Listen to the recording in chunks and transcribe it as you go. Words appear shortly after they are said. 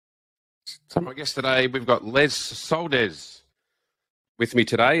So my guest today, we've got Les Saldez with me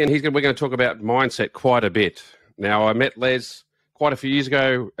today, and we're going to talk about mindset quite a bit. Now, I met Les quite a few years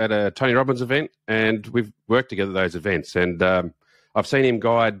ago at a Tony Robbins event, and we've worked together at those events. And I've seen him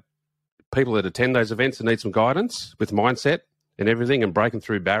guide people that attend those events and need some guidance with mindset and everything, and breaking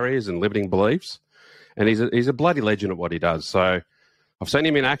through barriers and limiting beliefs. And he's a bloody legend at what he does. So I've seen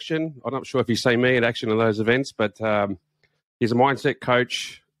him in action. I'm not sure if he's seen me in action at those events, but he's a mindset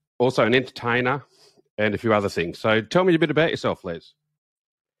coach, also an entertainer, and a few other things. So tell me a bit about yourself, Les.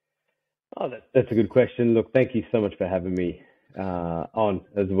 Oh, that's a good question. Look, thank you so much for having me on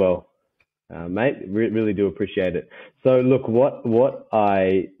as well, mate. Really do appreciate it. So, look,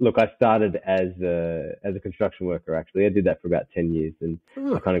 I started as a construction worker. Actually, I did that for about 10 years, and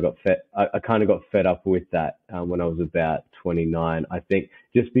I kind of got fed up with that when I was about 29. I think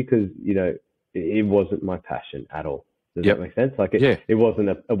just because it wasn't my passion at all. Does that make sense? It wasn't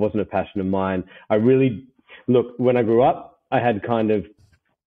a passion of mine. When I grew up, I had kind of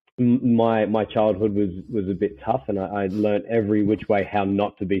my childhood was a bit tough, and I learned every which way how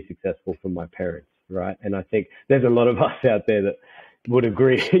not to be successful from my parents, right? And I think there's a lot of us out there that would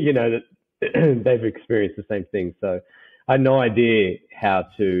agree, that they've experienced the same thing. So I had no idea how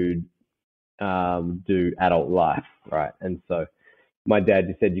to do adult life, right? And so my dad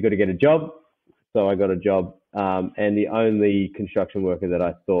just said, you got to get a job. So I got a job. And the only construction worker that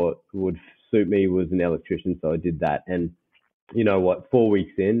I thought would suit me was an electrician. So I did that. And you know what, 4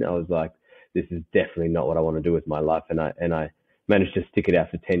 weeks in, I was like, this is definitely not what I want to do with my life. And I managed to stick it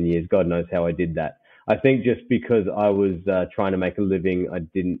out for 10 years. God knows how I did that. I think just because I was trying to make a living, I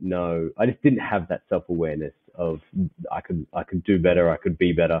just didn't have that self-awareness of I could do better, I could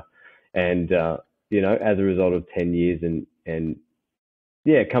be better. And, as a result of 10 years and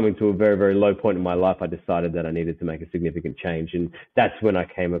coming to a very, very low point in my life, I decided that I needed to make a significant change. And that's when I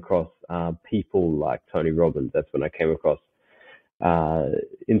came across people like Tony Robbins. That's when I came across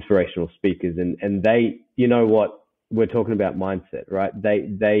inspirational speakers. And they, we're talking about mindset, right?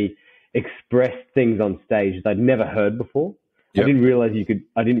 They express things on stage that I'd never heard before. Yep. I didn't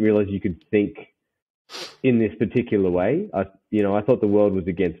realize you could think in this particular way. I thought the world was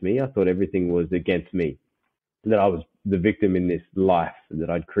against me. I thought everything was against me, that I was the victim in this life that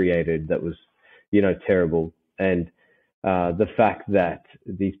I'd created that was, terrible. And the fact that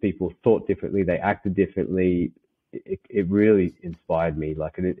these people thought differently, they acted differently, it really inspired me.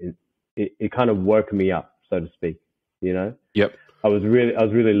 Like it kind of woke me up, so to speak, Yep. I was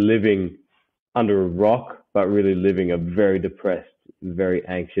really living under a rock, but really living a very depressed, very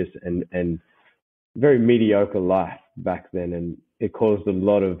anxious and very mediocre life back then. And it caused a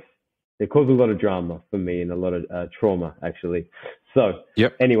lot of drama for me and a lot of trauma, actually. So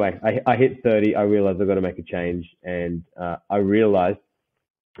Anyway, I hit 30. I realized I've got to make a change. And I realized,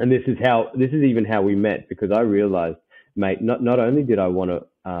 and this is even how we met, because I realized, mate, not only did I want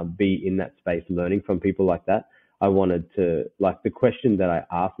to be in that space learning from people like that, I wanted to, like, the question that I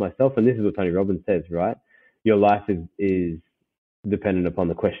asked myself, and this is what Tony Robbins says, right? Your life is dependent upon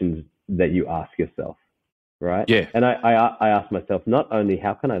the questions that you ask yourself. Right. Yeah. And I asked myself, not only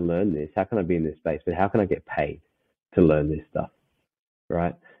how can I learn this, how can I be in this space, but how can I get paid to learn this stuff?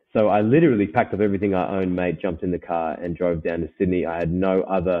 Right. So I literally packed up everything I owned, mate, jumped in the car and drove down to Sydney. I had no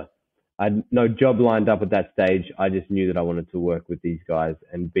job lined up at that stage. I just knew that I wanted to work with these guys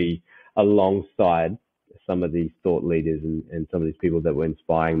and be alongside some of these thought leaders and some of these people that were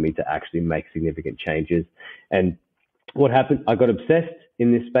inspiring me to actually make significant changes. And what happened, I got obsessed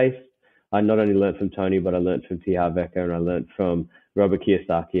in this space. I not only learned from Tony, but I learned from T. Harv Eker, and I learned from Robert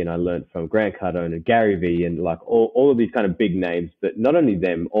Kiyosaki, and I learned from Grant Cardone and Gary Vee, and like all of these kind of big names. But not only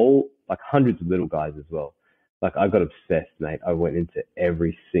them, all like hundreds of little guys as well. Like I got obsessed, mate. I went into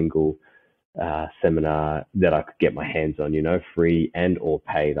every single seminar that I could get my hands on, free and or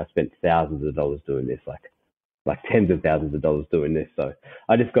paid. I spent thousands of dollars doing this, like tens of thousands of dollars doing this. So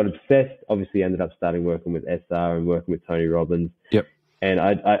I just got obsessed. Obviously, ended up starting working with SR and working with Tony Robbins. Yep. And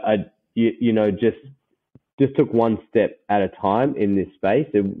I just took one step at a time in this space.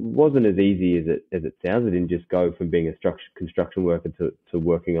 It wasn't as easy as it sounds. I didn't just go from being a construction worker to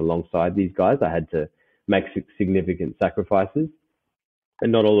working alongside these guys. I had to make significant sacrifices,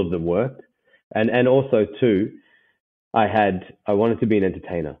 and not all of them worked. And also too, I wanted to be an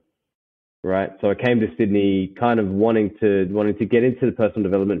entertainer, right? So I came to Sydney kind of wanting to get into the personal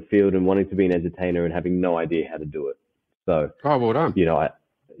development field and wanting to be an entertainer and having no idea how to do it. So, well done.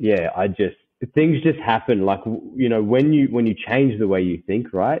 Things just happen. Like, when you change the way you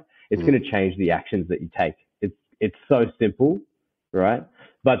think, right, it's going to change the actions that you take. It's so simple, right?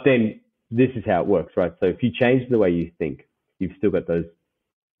 But then this is how it works, right? So if you change the way you think, you've still got those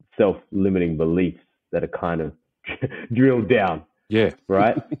self-limiting beliefs that are kind of drilled down. Yeah.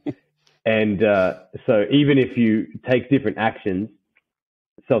 Right. And so even if you take different actions,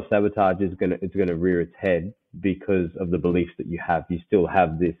 self-sabotage is gonna rear its head because of the beliefs that you have. You still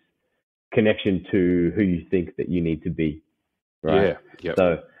have this connection to who you think that you need to be. Right. Yeah. Yep.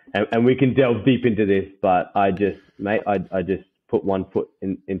 So, and we can delve deep into this, but I just put one foot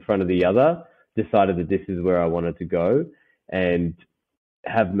in front of the other, decided that this is where I wanted to go, and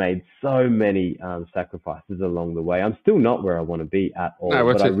have made so many sacrifices along the way. I'm still not where I want to be at all,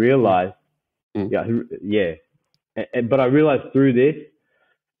 but I realized, but I realized through this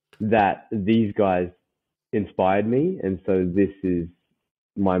that these guys inspired me, and so this is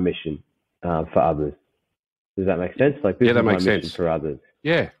my mission for others. Does that make sense? Like, this is that my makes mission sense for others.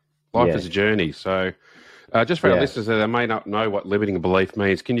 Yeah, life is a journey. So, just for our listeners that may not know what limiting belief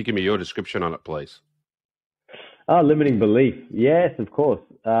means, can you give me your description on it, please? Limiting belief. Yes, of course.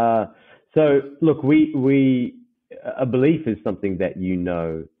 So look, a belief is something that you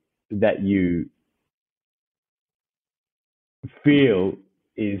know, that you feel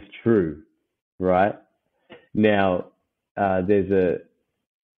is true, right? Now, there's a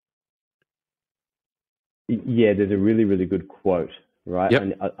really, really good quote, right? Yep.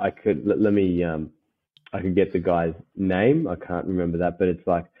 And I could get the guy's name. I can't remember that, but it's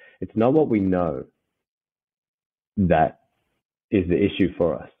like, it's not what we know that is the issue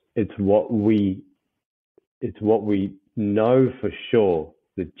for us. It's what we know for sure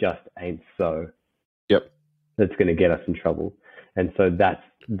that just ain't so. Yep. That's going to get us in trouble. And so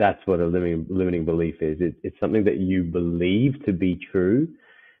that's what a limiting belief is. It's something that you believe to be true,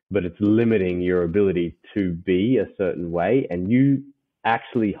 but it's limiting your ability to be a certain way, and you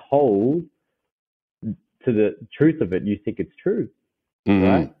actually hold to the truth of it. You think it's true,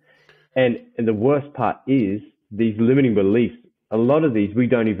 right? And the worst part is, these limiting beliefs, a lot of these we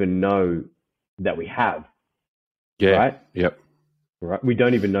don't even know that we have. Yeah. Right? Yep. Right. We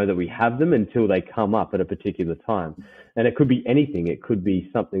don't even know that we have them until they come up at a particular time. And it could be anything. It could be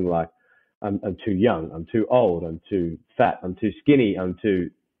something like, I'm too young, I'm too old, I'm too fat, I'm too skinny, I'm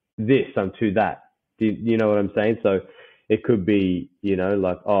too this, I'm too that. Do you know what I'm saying? So it could be,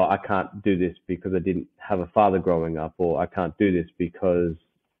 like, oh, I can't do this because I didn't have a father growing up, or I can't do this because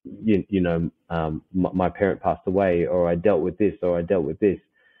my parent passed away, or I dealt with this, or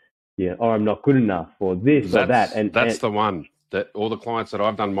or I'm not good enough, or this or that. And that's the one that all the clients that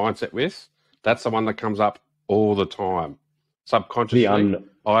I've done mindset with, that's the one that comes up all the time. Subconsciously, I'm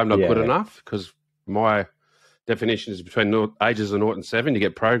not good enough, because my definition is between ages of 0 and 7. You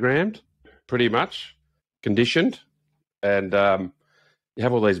get programmed, pretty much, conditioned, and you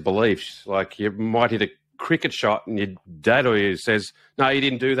have all these beliefs. Like, you might hit a cricket shot and your dad or you says, no, you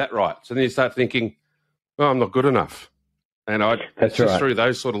didn't do that right. So then you start thinking, well, I'm not good enough. And it's just through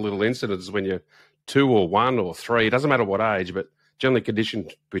those sort of little incidents when you're 2 or 1 or 3, it doesn't matter what age, but generally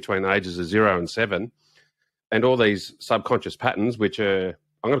conditioned between the ages of 0 and 7. And all these subconscious patterns, which are,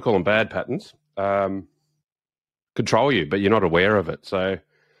 I'm going to call them bad patterns, control you, but you're not aware of it. So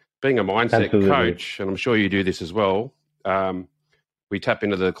being a mindset coach, and I'm sure you do this as well, we tap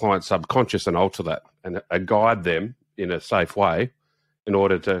into the client's subconscious and alter that, and guide them in a safe way in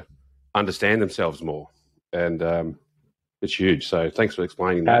order to understand themselves more. And it's huge. So thanks for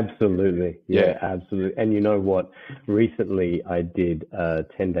explaining that. Absolutely. Yeah, absolutely. And you know what? Recently, I did a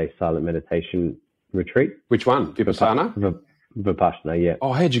 10-day silent meditation retreat. Which one? Vipassana? Vipassana, yeah.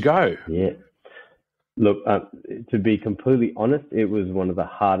 Oh, how'd you go? Yeah. Look, to be completely honest, it was one of the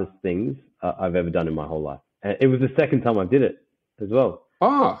hardest things I've ever done in my whole life. And it was the second time I did it as well.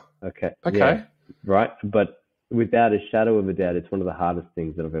 Oh, okay. Yeah, right. But without a shadow of a doubt, it's one of the hardest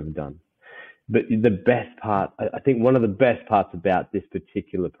things that I've ever done. But the best part, I think one of the best parts about this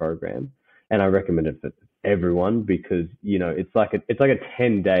particular program, and I recommend it for everyone, because, it's like a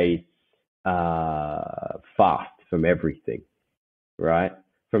 10-day fast from everything, right?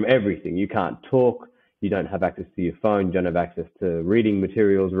 From everything. You can't talk. You don't have access to your phone. You don't have access to reading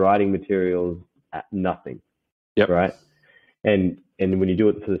materials, writing materials, nothing. Yep. Right. And when you do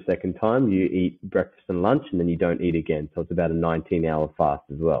it for the second time, you eat breakfast and lunch, and then you don't eat again. So it's about a 19-hour fast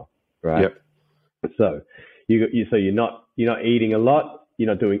as well. Right. Yep. So you're not eating a lot. You're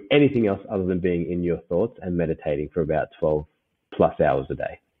not doing anything else other than being in your thoughts and meditating for about 12 plus hours a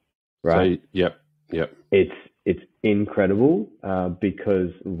day. Right. So, yep. It's incredible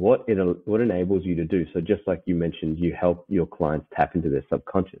because what it enables you to do. So just like you mentioned, you help your clients tap into their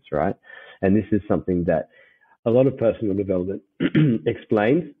subconscious, right? And this is something that a lot of personal development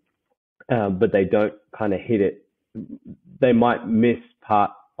explains, but they don't kind of hit it. They might miss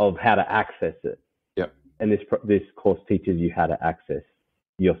part of how to access it. Yep. And this course teaches you how to access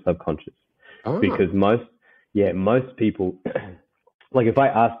your subconscious. Oh. Because most people, like if I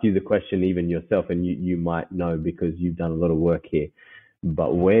ask you the question even yourself, and you might know because you've done a lot of work here,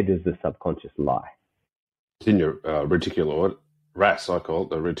 but where does the subconscious lie? It's in your reticular, RAS, I call it,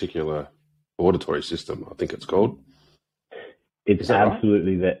 the reticular auditory system, I think it's called. It's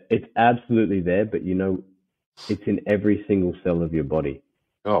absolutely right? There. It's absolutely there, but it's in every single cell of your body.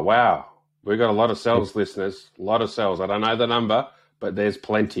 Oh, wow. We've got a lot of cells, listeners, a lot of cells. I don't know the number, but there's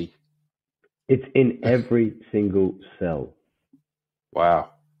plenty. It's in every single cell.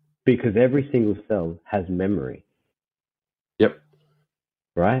 Wow. Because every single cell has memory. Yep.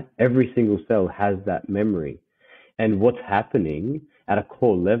 Right? Every single cell has that memory. And what's happening at a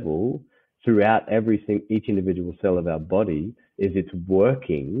core level throughout each individual cell of our body is it's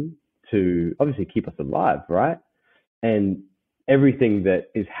working to obviously keep us alive, right? And everything that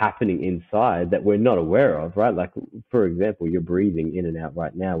is happening inside that we're not aware of, right? Like, for example, you're breathing in and out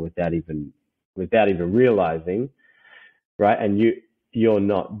right now without even realizing, right? And you're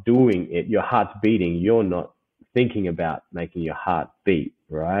not doing it. Your heart's beating. You're not thinking about making your heart beat,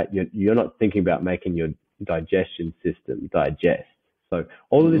 right? You're not thinking about making your digestion system digest. So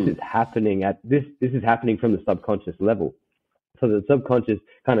all of this is happening this is happening from the subconscious level. So the subconscious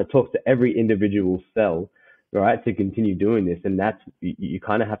kind of talks to every individual cell, right, to continue doing this. And that's, you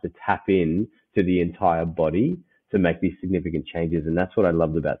kind of have to tap in to the entire body to make these significant changes. And that's what I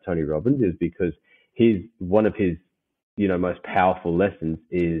loved about Tony Robbins, is because one of his, most powerful lessons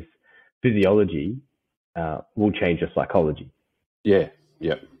is physiology will change your psychology. Yeah.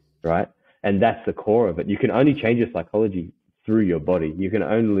 Yeah. Right. And that's the core of it. You can only change your psychology through your body. You can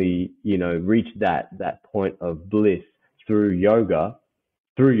only, reach that point of bliss through yoga,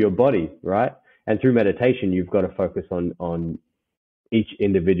 through your body, right? And through meditation, you've got to focus on each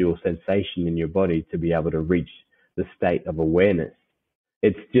individual sensation in your body to be able to reach the state of awareness.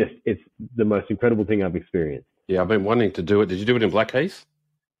 It's the most incredible thing I've experienced. Yeah, I've been wanting to do it. Did you do it in Blackheath?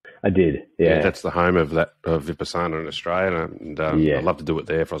 I did, yeah. That's the home of Vipassana in Australia, and I'd love to do it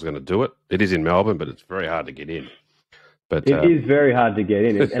there if I was going to do it. It is in Melbourne, but it's very hard to get in. But it is very hard to get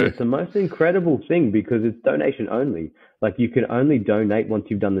in, and it's the most incredible thing because it's donation only. Like, you can only donate once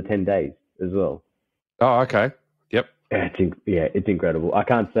you've done the 10 days as well. Oh, okay. Yep. It's incredible. I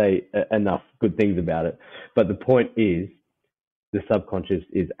can't say enough good things about it. But the point is, the subconscious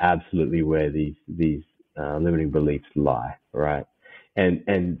is absolutely where these limiting beliefs lie, right?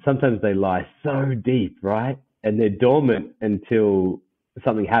 And sometimes they lie so deep, right? And they're dormant until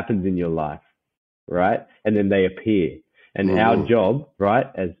something happens in your life, right? And then they appear. And our job, right,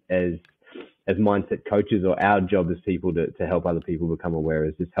 as mindset coaches, or our job as people to help other people become aware,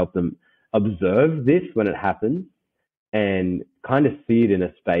 is just help them observe this when it happens and kind of see it in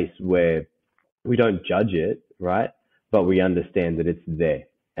a space where we don't judge it, right? But we understand that it's there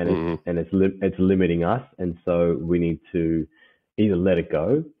and it's limiting us. And so we need to either let it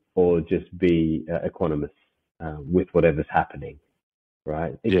go or just be equanimous with whatever's happening,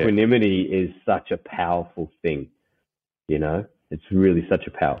 right? Equanimity is such a powerful thing. It's really such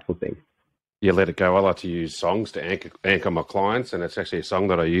a powerful thing. Yeah, let it go. I like to use songs to anchor my clients, and it's actually a song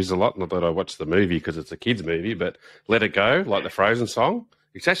that I use a lot. Not that I watch the movie because it's a kids' movie, but Let It Go, like the Frozen song.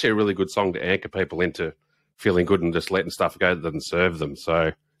 It's actually a really good song to anchor people into feeling good and just letting stuff go that doesn't serve them.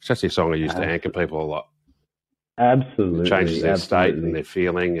 So it's actually a song I use to anchor people a lot. Absolutely. It changes their state and their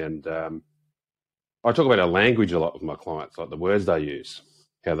feeling. And I talk about our language a lot with my clients, like the words they use,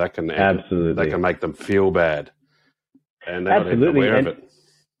 how that can they can make them feel bad. And they're not even aware of it.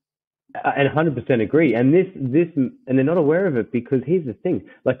 And 100% agree. And and they're not aware of it because here's the thing,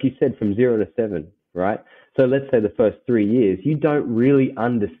 like you said, from 0 to 7, right? So let's say the first 3 years, you don't really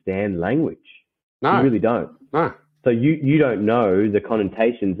understand language. No. You really don't. No. So you don't know the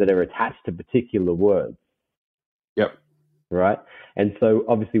connotations that are attached to particular words. Yep. Right? And so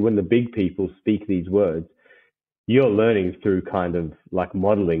obviously when the big people speak these words, you're learning through kind of like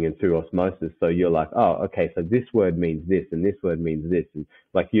modeling and through osmosis. So you're like, oh, okay, so this word means this and this word means this. And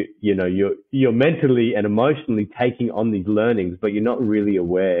like, you're mentally and emotionally taking on these learnings, but you're not really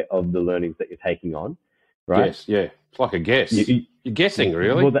aware of the learnings that you're taking on. Right? Yes, yeah. It's like a guess. You're guessing,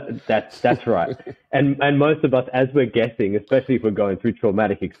 really. Well, that's right. And most of us, as we're guessing, especially if we're going through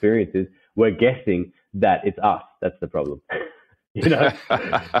traumatic experiences, we're guessing that it's us. That's the problem.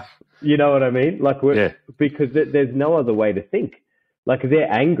 You know what I mean? Like, because there's no other way to think. Like,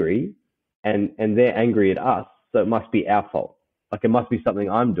 they're angry and they're angry at us, so it must be our fault. Like, it must be something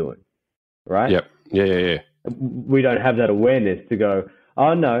I'm doing, right? Yep. Yeah. We don't have that awareness to go,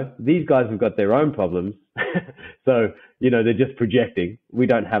 oh no, these guys have got their own problems. So, they're just projecting. We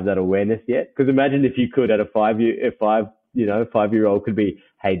don't have that awareness yet. Because imagine if you could, at a 5-year-old could be,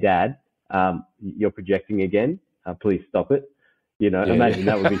 "Hey, Dad, you're projecting again. Please stop it." Imagine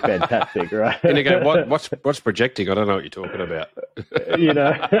that would be fantastic, right? And you go, what's projecting? I don't know what you're talking about.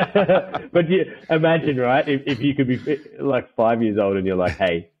 But imagine, right? If you could be like 5 years old and you're like,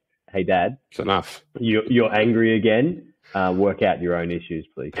 hey, Dad, it's enough. You're angry again. Work out your own issues,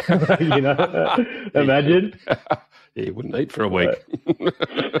 please. Imagine. Yeah, you wouldn't eat for a week.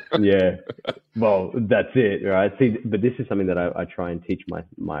 Yeah. Well, that's it, right? See, but this is something that I try and teach my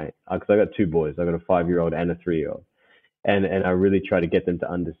because I got 2 boys. I got a 5-year-old and a 3-year-old. And I really try to get them to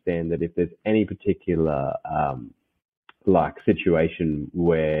understand that if there's any particular situation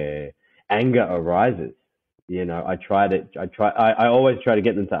where anger arises, I always try to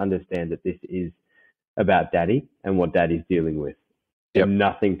get them to understand that this is about Daddy and what Daddy's dealing with. Yep.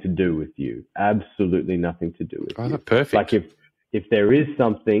 Nothing to do with you. Absolutely nothing to do with you. Perfect. Like if there is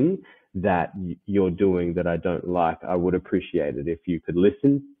something that you're doing that I don't like, I would appreciate it if you could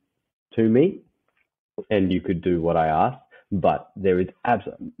listen to me and you could do what I ask. But there is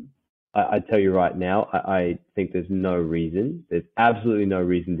I tell you right now, I think there's absolutely no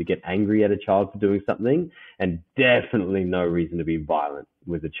reason to get angry at a child for doing something, and definitely no reason to be violent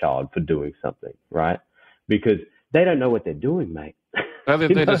with a child for doing something, right? Because they don't know what they're doing, mate. No,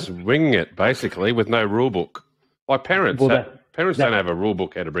 they're just winging it, basically, with no rule book. Like parents, parents don't have a rule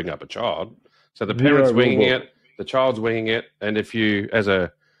book how to bring up a child. So the parent's winging it, the child's winging it, and if you, as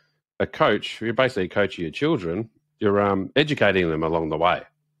a coach, you're basically coaching your children, you're educating them along the way.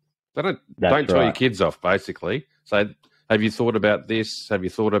 So don't tell your kids off, basically. So have you thought about this? Have you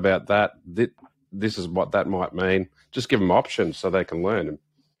thought about that? This is what that might mean. Just give them options so they can learn.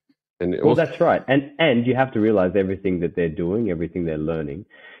 That's right. And you have to realize everything that they're doing, everything they're learning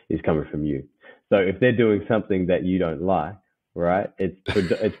is coming from you. So if they're doing something that you don't like, right,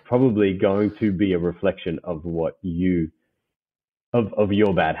 it's probably going to be a reflection of what of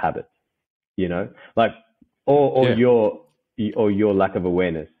your bad habits, like, or your lack of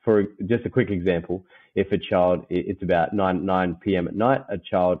awareness. For just a quick example, if a child, it's about 9 p.m. at night, a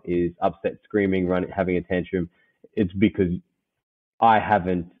child is upset, screaming, having a tantrum, it's because I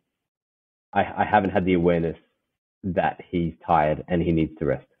haven't had the awareness that he's tired and he needs to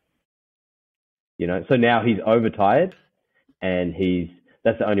rest. So now he's overtired, and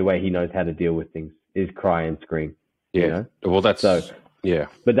that's the only way he knows how to deal with things is cry and scream. Yeah. Well, that's yeah.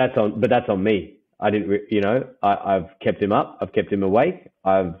 But that's on me. I didn't, I've kept him up. I've kept him awake.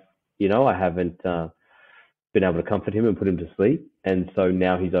 I haven't been able to comfort him and put him to sleep. And so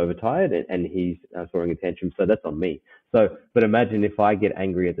now he's overtired and he's throwing a tantrum. So that's on me. So, but imagine if I get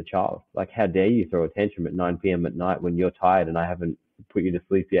angry at the child. Like, how dare you throw a tantrum at 9 p.m. at night when you're tired and I haven't put you to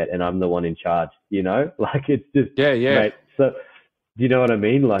sleep yet and I'm the one in charge, Like, it's just, yeah. Mate, so do you know what I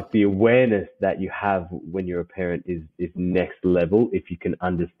mean? Like, the awareness that you have when you're a parent is next level if you can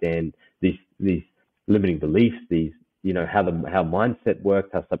understand these limiting beliefs, these, how mindset works,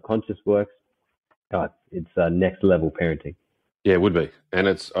 how subconscious works. It's next level parenting. Yeah, it would be. And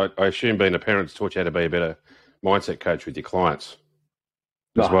I assume being a parent's taught you how to be a better mindset coach with your clients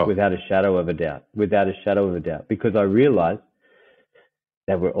as well. Without a shadow of a doubt. Because I realized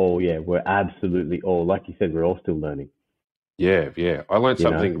that we're absolutely all, like you said, we're all still learning. Yeah. I learned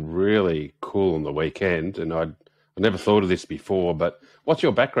something really cool on the weekend, and I never thought of this before, but what's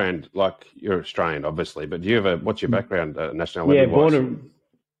your background? Like, you're Australian, obviously, but what's your background nationality? Yeah,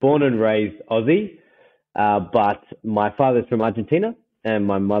 born and raised Aussie, but my father's from Argentina and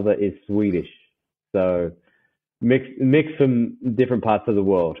my mother is Swedish. So mixed from different parts of the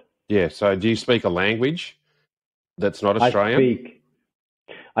world. Yeah. So do you speak a language that's not Australian?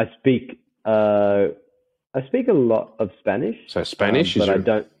 I speak a lot of Spanish. So Spanish but I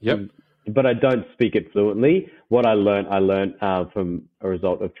don't. Yep. But I don't speak it fluently. What I learned from a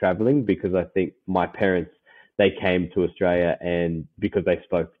result of traveling, because I think my parents, they came to Australia and because they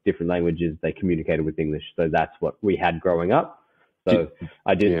spoke different languages, they communicated with English. So that's what we had growing up. So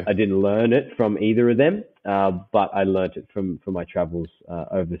I didn't learn it from either of them, but I learned it from my travels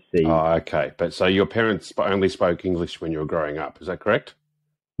overseas. Oh, okay. But so your parents only spoke English when you were growing up. Is that correct?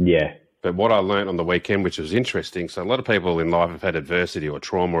 Yeah. But what I learned on the weekend, which was interesting, so a lot of people in life have had adversity or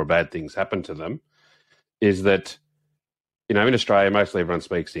trauma or bad things happen to them, is that, in Australia, mostly everyone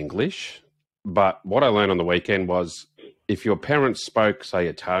speaks English. But what I learned on the weekend was if your parents spoke, say,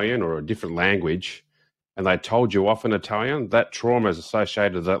 Italian or a different language, and they told you off in Italian, that trauma is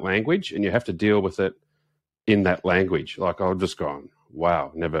associated with that language, and you have to deal with it in that language. Like, I've just gone,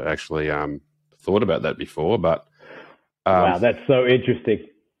 wow, never actually thought about that before. But wow, that's so interesting.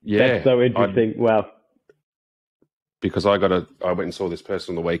 Yeah, that's so interesting. Wow. because I went and saw this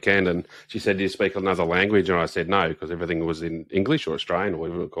person on the weekend, and she said, "Do you speak another language?" And I said, "No," because everything was in English or Australian or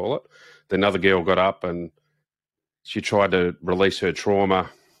whatever you call it. Then another girl got up and she tried to release her trauma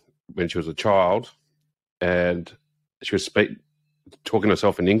when she was a child, and she was talking to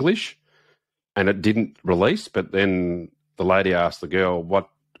herself in English, and it didn't release. But then the lady asked the girl, "What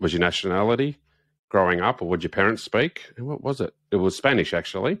was your nationality growing up, or what did your parents speak?" And what was it? It was Spanish,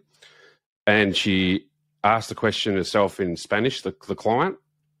 actually. And she asked the question herself in Spanish, the client,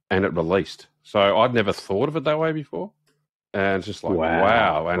 and it released. So I'd never thought of it that way before. And it's just like,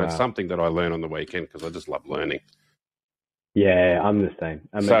 wow. And it's something that I learn on the weekend because I just love learning. Yeah, I'm the same.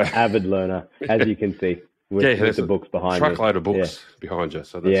 I'm an avid learner, as you can see, with the books behind me. Truckload of books behind you.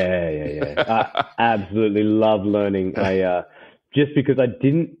 So that's... I absolutely love learning. Just because I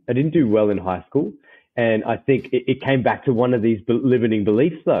didn't do well in high school, and I think it came back to one of these limiting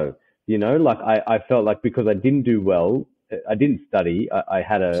beliefs, though. You know, like I felt like because I didn't do well, I didn't study. I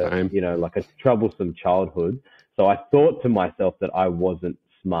had like a troublesome childhood. So I thought to myself that I wasn't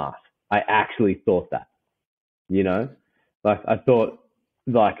smart. I actually thought that, you know, like I thought,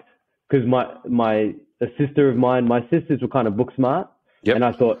 like, because a sister of mine, my sisters were kind of book smart, and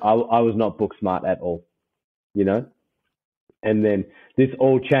I thought I was not book smart at all, you know. And then this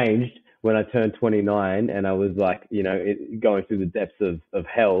all changed when I turned 29, and I was like, you know, going through the depths of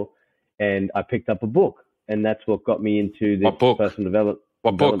hell. And I picked up a book, and that's what got me into this personal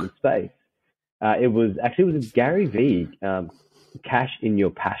development space. It was Gary V. Cash in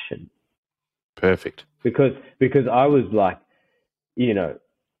Your Passion. Perfect. Because I was like, you know,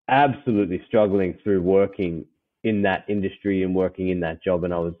 absolutely struggling through working in that industry and working in that job,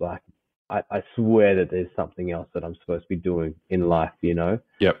 and I was like, I swear that there's something else that I'm supposed to be doing in life, you know.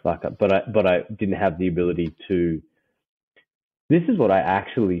 Yep. But I didn't have the ability to. This is what I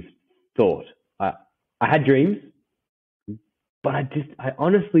actually thought. I had dreams, but I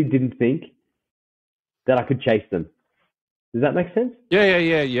honestly didn't think that I could chase them. Does that make sense? Yeah.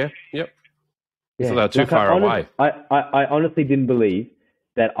 Yep. Yeah. So they're too far away. I honestly didn't believe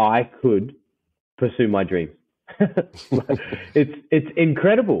that I could pursue my dreams. It's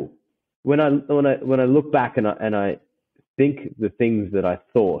incredible when I look back and I think the things that I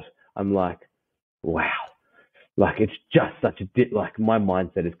thought. I'm like, wow. Like, it's just such like my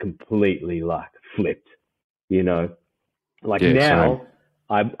mindset is completely like flipped, you know, like now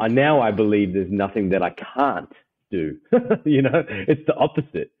I believe there's nothing that I can't do. You know, it's the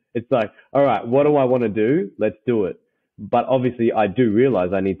opposite. It's like, all right, what do I want to do? Let's do it. But obviously I do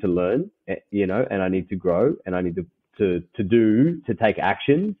realize I need to learn, you know, and I need to grow, and I need to take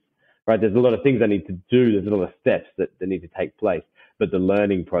action, right? There's a lot of things I need to do. There's a lot of steps that need to take place. But the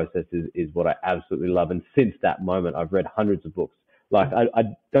learning process is what I absolutely love. And since that moment, I've read hundreds of books. Like, I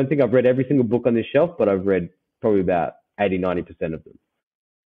don't think I've read every single book on this shelf, but I've read probably about 80-90% of them.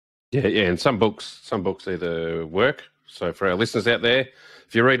 Yeah. And some books either work. So for our listeners out there,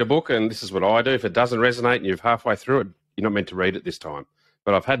 if you read a book, and this is what I do, if it doesn't resonate and you're halfway through it, you're not meant to read it this time.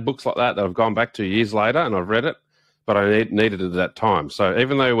 But I've had books like that I've gone back to years later and I've read it, but I needed it at that time. So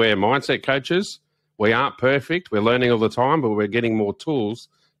even though we're mindset coaches, we aren't perfect. We're learning all the time, but we're getting more tools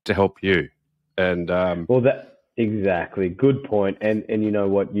to help you. And exactly, good point. And you know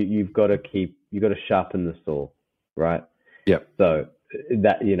what? You've got to sharpen the saw, right? Yep. So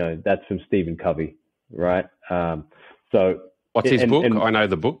that, you know, that's from Stephen Covey, right? So what's his book? I know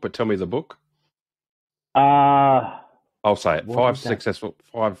the book, but tell me the book. I'll say it.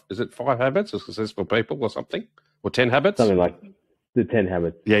 Is it 5 habits of successful people or something? Or 10 habits? Something like the 10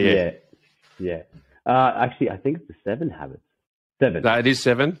 habits. Yeah. Actually, I think it's the 7 habits. 7. No, it is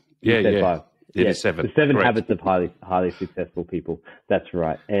 7. Yeah. 5. It is 7. The 7 habits of highly successful people. That's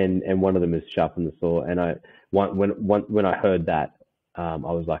right. And one of them is sharpen the saw. And when I heard that, I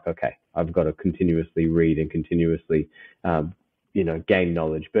was like, okay, I've got to continuously read and continuously, you know, gain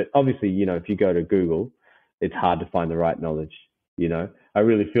knowledge. But obviously, you know, if you go to Google, it's hard to find the right knowledge. You know, I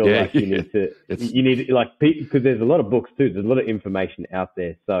really feel like you need like, because there's a lot of books too. There's a lot of information out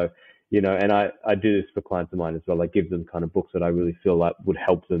there. So, you know, and I do this for clients of mine as well. I give them kind of books that I really feel like would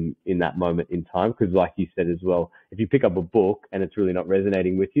help them in that moment in time. Because like you said as well, if you pick up a book and it's really not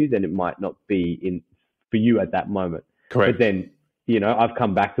resonating with you, then it might not be for you at that moment. Correct. But then, you know, I've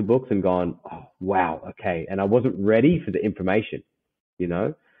come back to books and gone, oh, wow, okay. And I wasn't ready for the information, you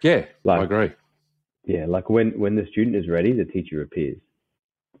know? Yeah, I agree. Yeah, like when the student is ready, the teacher appears.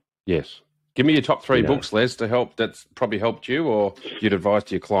 Yes. Give me your top 3 books, Les, to help. That's probably helped you, or you'd advise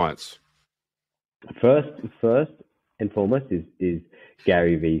to your clients. First and foremost is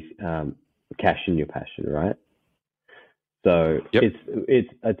Gary V's Cash in Your Passion, right? So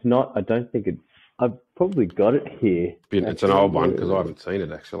it's not. I don't think it's I've probably got it here. It's an old one because I haven't seen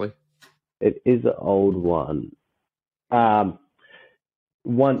it actually. It is an old one.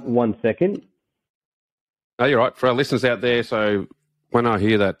 One second. No, you're right. For our listeners out there, so when I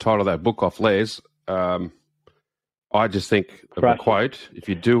hear that title of that book off Les, I just think of a quote: "If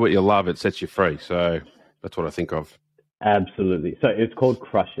you do what you love, it sets you free." So that's what I think of. Absolutely. So it's called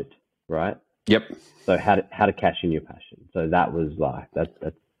Crush It, right? Yep. So how to cash in your passion. So that was like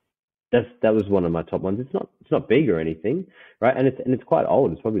that was one of my top ones. It's not big or anything, right? And it's quite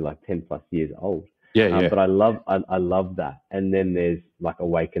old. It's probably like 10 plus years old. Yeah. But I love that. And then there's like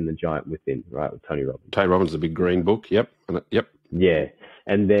Awaken the Giant Within, right, with Tony Robbins. Tony Robbins, the big green book. Yep. Yep. Yeah.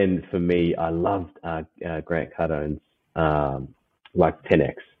 And then for me, I loved Grant Cardone's like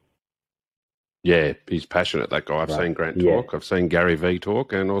 10X. Yeah, he's passionate, that guy. I've seen Grant talk. I've seen Gary Vee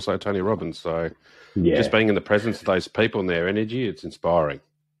talk, and also Tony Robbins. So just being in the presence of those people and their energy, it's inspiring.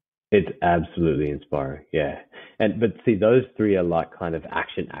 It's absolutely inspiring, yeah. But see, those three are like kind of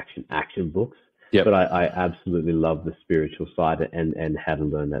action books. Yeah. But I absolutely love the spiritual side and how to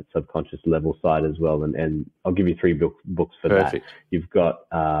learn that subconscious level side as well. And I'll give you three books for that. You've got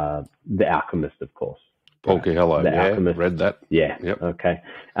The Alchemist, of course. Paul Coelho, Alchemist. Read that. Yeah. Yep. Okay.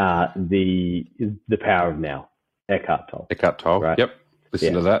 The Power of Now, Eckhart Tolle. Right? Yep.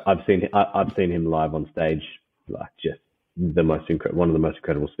 Listen to that. I've seen him live on stage, like just one of the most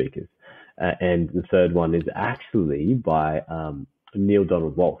incredible speakers. And the third one is actually by Neil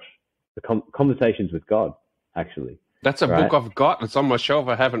Donald Walsh, The Conversations with God. Actually, that's a book I've got. It's on my shelf.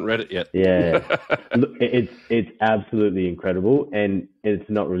 I haven't read it yet. Yeah, look, it's absolutely incredible, and it's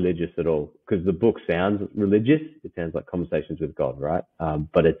not religious at all, because the book sounds religious. It sounds like Conversations with God, right?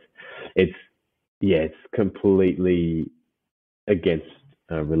 But it's completely against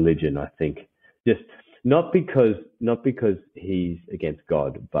religion. I think just not because he's against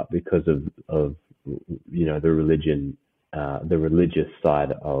God, but because of the religion, the religious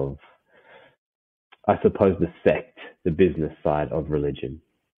side of, I suppose, the sect, the business side of religion.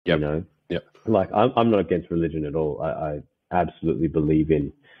 Yep. Yep. Like I'm not against religion at all. I absolutely believe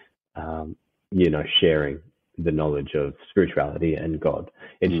in, sharing the knowledge of spirituality and God.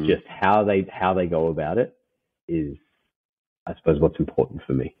 It's just how they go about it is, I suppose, what's important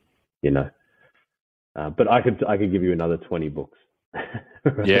for me. But I could give you another 20 books.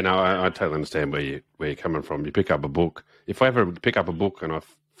 Yeah, no, I totally understand where you're coming from. You pick up a book. If I ever pick up a book and I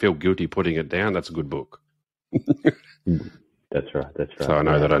feel guilty putting it down, that's a good book. That's right. So I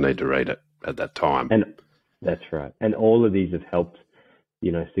know that I need to read it at that time. And that's right. And all of these have helped,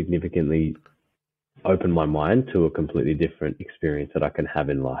 significantly open my mind to a completely different experience that I can have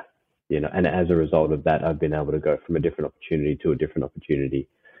in life. And as a result of that, I've been able to go from a different opportunity to a different opportunity,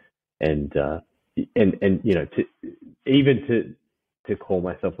 and to call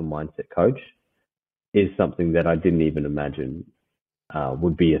myself a mindset coach is something that I didn't even imagine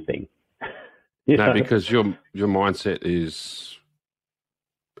would be a thing. Because your mindset is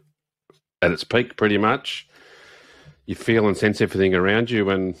at its peak, pretty much. You feel and sense everything around you,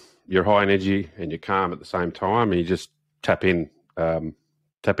 and you're high energy and you're calm at the same time, and you just tap into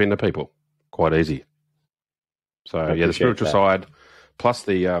people quite easy. So the spiritual side, plus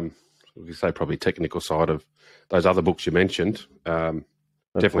the we say probably technical side of those other books you mentioned,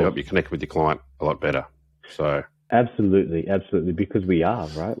 definitely help you connect with your client a lot better. So absolutely, because we are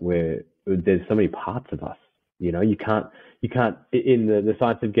right where there's so many parts of us. You can't in the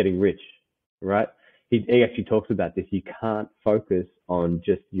science of getting rich, right? He actually talks about this. You can't focus on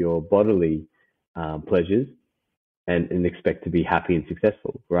just your bodily pleasures and expect to be happy and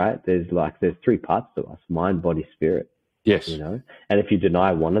successful, right? There's three parts to us: mind, body, spirit. Yes. And if you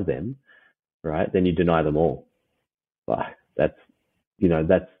deny one of them, right, then you deny them all. Like that's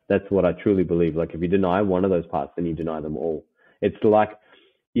what I truly believe. Like if you deny one of those parts, then you deny them all. It's like,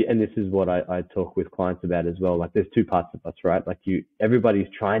 and this is what I talk with clients about as well. Like there's two parts of us, right? Like everybody's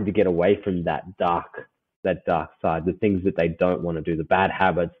trying to get away from that dark side, the things that they don't want to do, the bad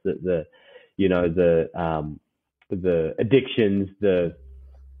habits, the addictions, the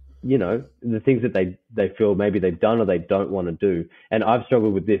things that they feel maybe they've done or they don't want to do. And I've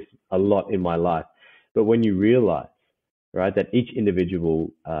struggled with this a lot in my life. But when you realize, right, that each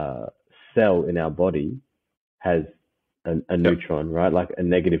individual cell in our body has a neutron, right, like a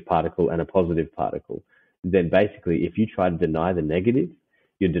negative particle and a positive particle, then basically if you try to deny the negative,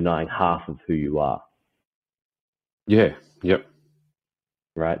 you're denying half of who you are. Yeah. Yep.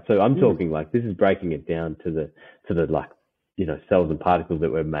 Right. So I'm talking like this is breaking it down to the cells and particles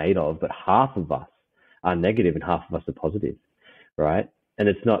that we're made of, but half of us are negative and half of us are positive, right? And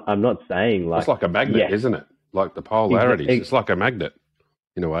I'm not saying like... It's like a magnet, isn't it? Like the polarities. It's like a magnet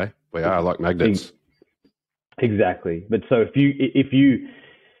in a way. We are like magnets. Exactly. But so if you,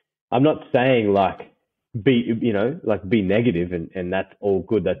 I'm not saying like be negative and that's all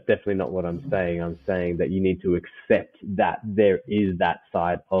good. That's definitely not what I'm saying. I'm saying that you need to accept that there is that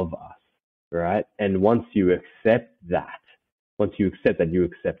side of us, right? And once you accept that, you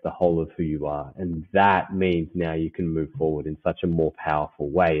accept the whole of who you are. And that means now you can move forward in such a more powerful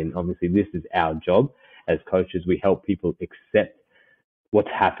way. And obviously this is our job as coaches. We help people accept what's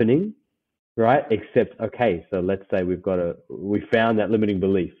happening, right? Accept, okay, so let's say we found that limiting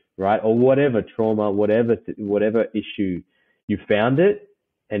belief, right? Or whatever trauma, whatever issue you found it.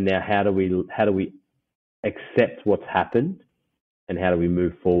 And now how do we accept what's happened and how do we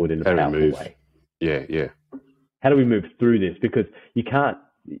move forward in a powerful way? Yeah. How do we move through this? Because you can't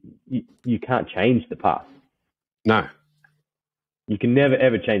change the past. No. You can never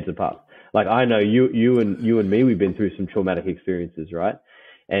ever change the past. Like I know you and me, we've been through some traumatic experiences, right?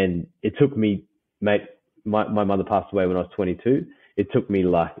 And it took me, mate, my mother passed away when I was 22. It took me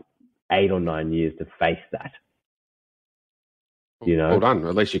like 8 or 9 years to face that. You know? Well done.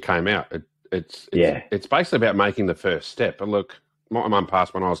 At least you came out. It's basically about making the first step. And look, my mum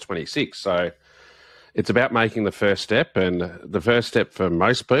passed when I was 26, so it's about making the first step. And the first step for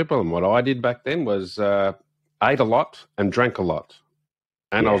most people, and what I did back then, was ate a lot and drank a lot.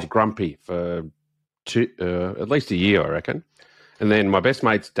 And I was grumpy for at least a year, I reckon. And then my best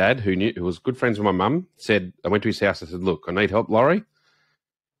mate's dad, who was good friends with my mum, said, I went to his house, I said, look, I need help, Laurie.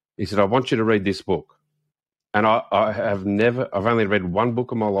 He said, I want you to read this book. And I've only read one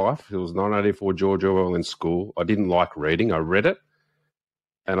book in my life. It was 1984 George Orwell in school. I didn't like reading. I read it.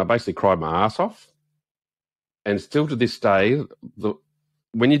 And I basically cried my ass off. And still to this day,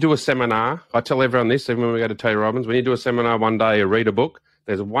 when you do a seminar, I tell everyone this, even when we go to Tony Robbins, when you do a seminar one day, you read a book,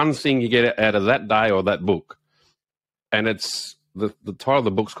 there's one thing you get out of that day or that book. And it's the title of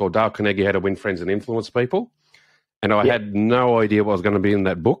the book's called Dale Carnegie, How to Win Friends and Influence People. And I had no idea what was going to be in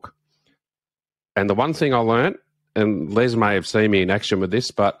that book. And the one thing I learned, and Les may have seen me in action with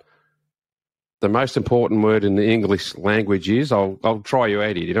this, but the most important word in the English language is, I'll try you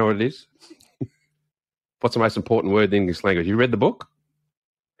out here. Do you know what it is? What's the most important word in the English language? You read the book?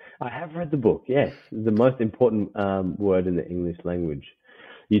 I have read the book, yes. The most important word in the English language.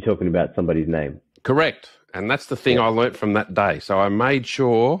 You're talking about somebody's name. Correct. And that's the thing I learnt from that day. So I made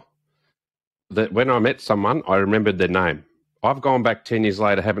sure that when I met someone, I remembered their name. I've gone back 10 years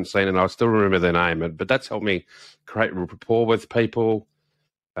later, haven't seen it, and I still remember their name. But that's helped me create rapport with people,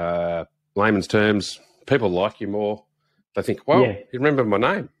 layman's terms. People like you more. They think, well, you remember my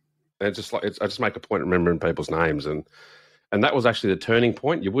name. And it's just like I just make a point of remembering people's names. And that was actually the turning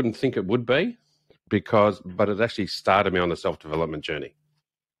point. You wouldn't think it would be, but it actually started me on the self-development journey.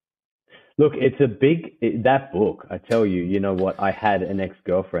 Look, that book, I tell you, you know what? I had an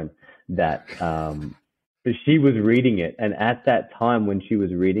ex-girlfriend that she was reading it. And at that time when she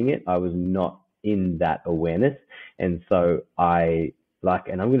was reading it, I was not in that awareness. And so and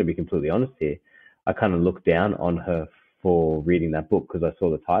I'm going to be completely honest here, I kind of looked down on her for reading that book because I saw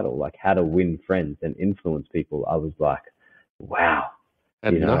the title, like How to Win Friends and Influence People. I was like, wow.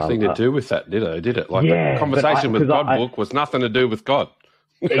 Had nothing to do with that, did it? Like the Conversation with God book was nothing to do with God.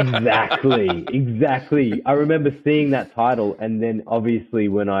 Exactly. I remember seeing that title, and then obviously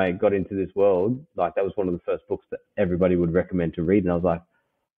when I got into this world, like that was one of the first books that everybody would recommend to read, and I was like,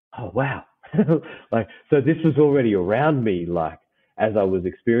 oh wow. Like, so this was already around me, like as I was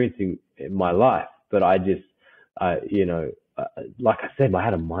experiencing my life, but I just, like I said, I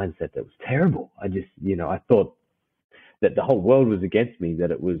had a mindset that was terrible. I just, I thought that the whole world was against me, that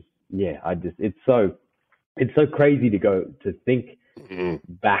it was, it's so crazy to think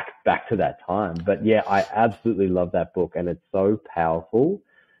back to that time. But yeah, I absolutely love that book, and it's so powerful.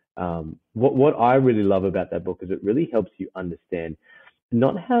 What I really love about that book is it really helps you understand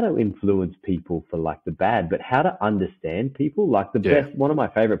not how to influence people for like the bad, but how to understand people. Like best, one of my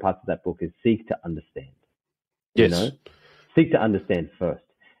favorite parts of that book is seek to understand. Yes. Seek to understand first.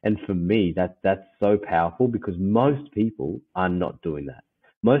 And for me, that's so powerful because most people are not doing that.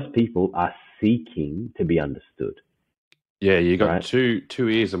 Most people are seeking to be understood. Yeah, you got two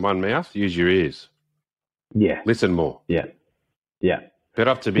ears and one mouth. Use your ears. Yeah. Listen more. Yeah.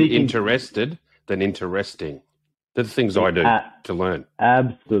 Better to be interested than interesting. They're the things I do to learn.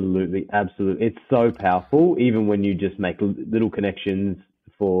 Absolutely. It's so powerful, even when you just make little connections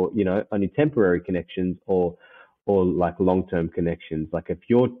for, only temporary connections or like long-term connections. Like if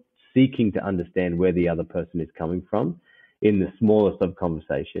you're seeking to understand where the other person is coming from in the smallest of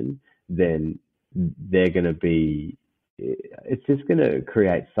conversation, then they're going to it's just going to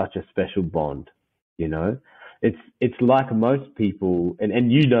create such a special bond, it's like most people,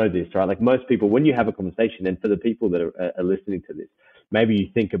 and you know this, right? Like most people, when you have a conversation, and for the people that are listening to this, maybe you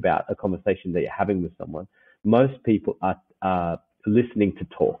think about a conversation that you're having with someone. Most people are listening to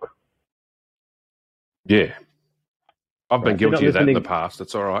talk. Yeah. I've been guilty of that in the listening. past.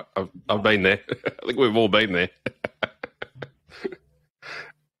 It's all right. I've been there. I think we've all been there.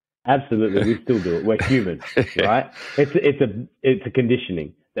 Absolutely, we still do it. We're human, right? It's a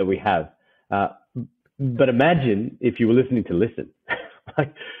conditioning that we have. But imagine if you were listening to listen,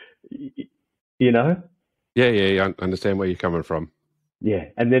 like, you know? Yeah. I understand where you're coming from. Yeah,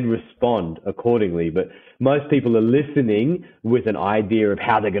 and then respond accordingly. But most people are listening with an idea of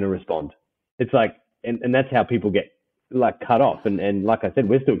how they're going to respond. It's like, and that's how people get like cut off. And like I said,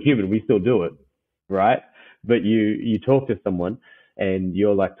 we're still human. We still do it, right? But you talk to someone and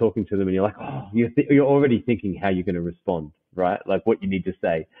you're like talking to them and you're like, oh, you're already thinking how you're going to respond, right? Like what you need to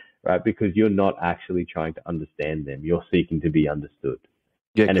say, right? Because you're not actually trying to understand them. You're seeking to be understood.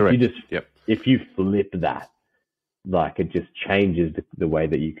 Yeah, and correct. if you flip that, like it just changes the way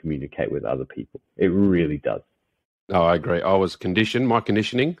that you communicate with other people. It really does. No, I agree. I was conditioned. My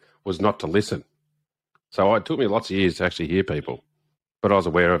conditioning was not to listen. So it took me lots of years to actually hear people, but I was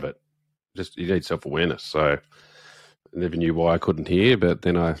aware of it. Just you need self-awareness. So I never knew why I couldn't hear, but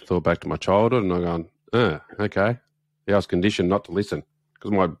then I thought back to my childhood and I'm going, okay. Yeah, I was conditioned not to listen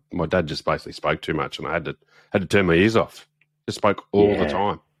because my dad just basically spoke too much and I had to turn my ears off. Just spoke all the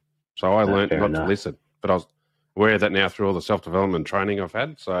time. So I learned not to listen, but I was aware of that now through all the self-development training I've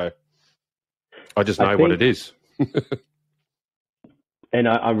had. So I just know what it is. And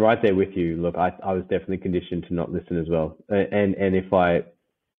I'm right there with you. Look, I was definitely conditioned to not listen as well. And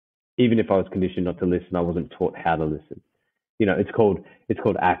even if I was conditioned not to listen, I wasn't taught how to listen. You know, it's called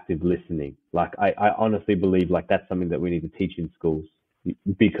active listening. Like I honestly believe like that's something that we need to teach in schools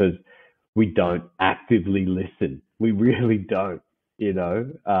because we don't actively listen. We really don't. You know,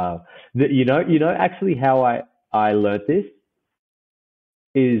 actually how I learned this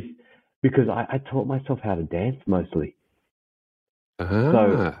is because I taught myself how to dance mostly.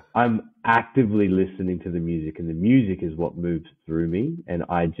 So I'm actively listening to the music, and the music is what moves through me. And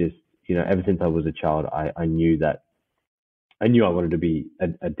I just, ever since I was a child, I knew I wanted to be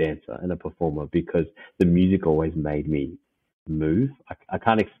a dancer and a performer because the music always made me move. I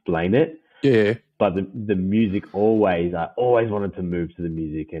can't explain it. Yeah. But the music I always wanted to move to the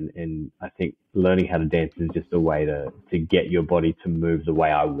music. And I think learning how to dance is just a way to get your body to move the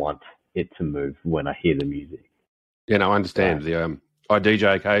way I want it to move when I hear the music. Yeah, no, I understand. Right. I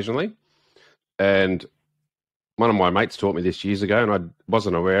DJ occasionally, and one of my mates taught me this years ago, and I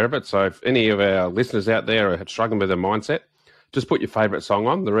wasn't aware of it. So if any of our listeners out there are struggling with their mindset, just put your favourite song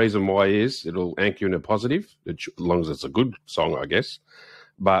on. The reason why is it'll anchor you in a positive, as long as it's a good song, I guess.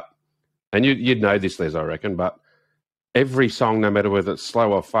 And you'd know this, Les, I reckon, but every song, no matter whether it's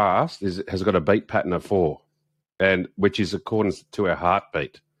slow or fast, has got a beat pattern of 4, and which is according to our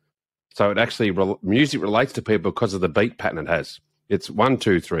heartbeat. So it actually music relates to people because of the beat pattern it has. It's 1,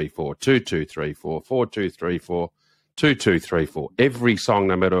 2, 3, 4, 2, 2, 3, 4, 4, 2, 3, 4, 2, 2, 3, 4. Every song,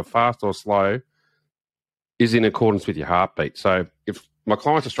 no matter fast or slow, is in accordance with your heartbeat. So if my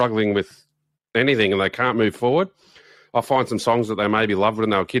clients are struggling with anything and they can't move forward, I'll find some songs that they maybe loved when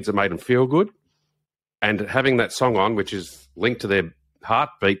they were kids that made them feel good. And having that song on, which is linked to their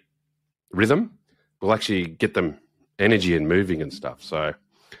heartbeat rhythm, will actually get them energy and moving and stuff. So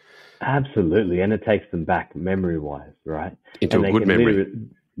absolutely. And it takes them back memory-wise, right? Into a good memory.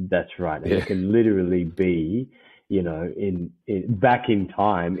 That's right. And it can literally be, in back in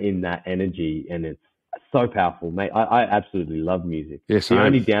time in that energy, and it's so powerful, mate. I absolutely love music. Yes, the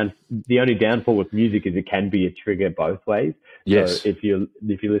only downfall with music is it can be a trigger both ways. Yes. So if you're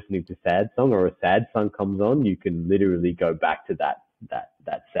listening to sad song or a sad song comes on, you can literally go back to that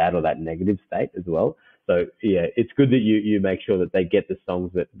sad or that negative state as well. So yeah, it's good that you make sure that they get the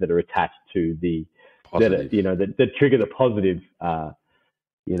songs that are attached to the positive. That trigger the positive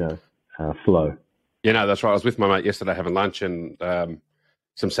flow. That's right. I was with my mate yesterday having lunch, and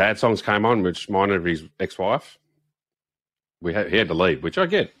some sad songs came on, which mine of his ex-wife. He had to leave, which I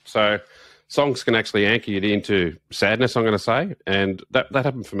get. So songs can actually anchor you into sadness, I'm going to say, and that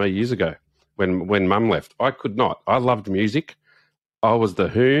happened for me years ago when Mum left. I could not. I loved music. I was the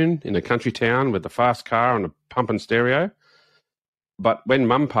hoon in a country town with a fast car and a pumping stereo. But when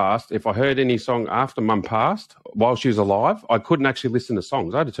Mum passed, if I heard any song after Mum passed, while she was alive, I couldn't actually listen to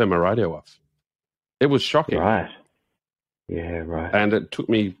songs. I had to turn my radio off. It was shocking. Right. Yeah, right. And it took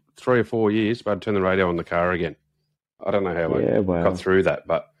me 3 or 4 years, but I'd turn the radio on the car again. I don't know how I got through that,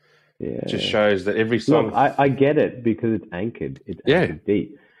 but it just shows that every song... Look, I get it because it's anchored. It's anchored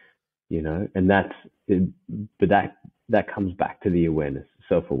deep, and that's but that comes back to the awareness,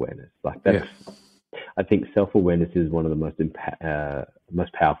 self-awareness. Like that's, I think self-awareness is one of the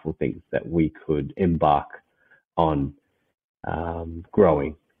most powerful things that we could embark on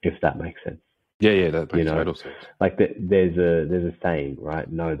growing, if that makes sense. Yeah, that makes total sense. Like there's a saying,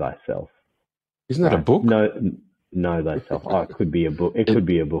 right? Know thyself. Isn't that a book? Know thyself. Oh, it could be a book. It could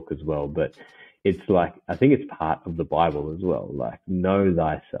be a book as well, but it's like, I think it's part of the Bible as well. Like, know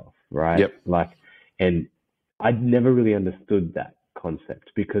thyself, right? Yep. Like, and I never really understood that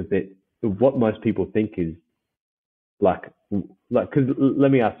concept, because what most people think is like, because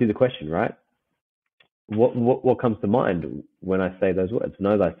let me ask you the question, right? What comes to mind when I say those words?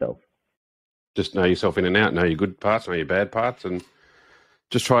 Know thyself. Just know yourself in and out, know your good parts, know your bad parts, and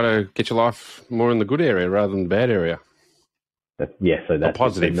just try to get your life more in the good area rather than the bad area. So that's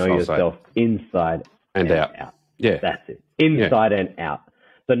positive. So know yourself inside and out. Yeah, that's it. Inside and out.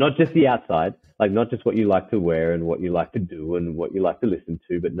 So not just the outside, like not just what you like to wear and what you like to do and what you like to listen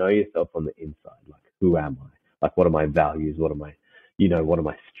to, but know yourself on the inside. Like, who am I? Like, what are my values? What are my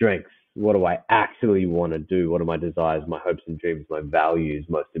strengths? What do I actually want to do? What are my desires, my hopes and dreams, my values,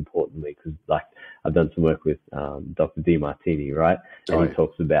 most importantly? Because like I've done some work with Dr. DeMartini, right? And he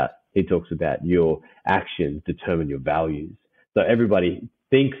talks about your actions determine your values. So everybody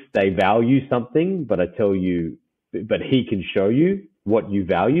thinks they value something, but he can show you what you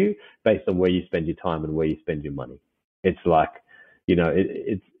value based on where you spend your time and where you spend your money. It's like,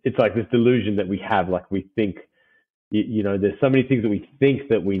 it's like this delusion that we have, like we think, there's so many things that we think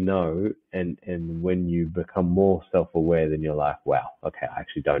that we know, and when you become more self-aware, then you're like, wow, okay, I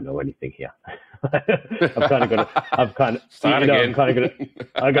actually don't know anything here. I've got to start again, right?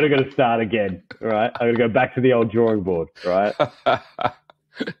 I got to go back to the old drawing board, right?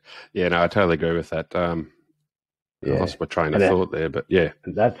 Yeah, no, I totally agree with that. I lost my train of thought there, but yeah.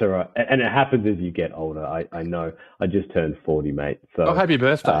 That's all right. And it happens as you get older. I know. I just turned 40, mate. So happy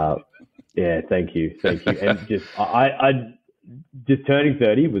birthday. Yeah, thank you. And just I just turning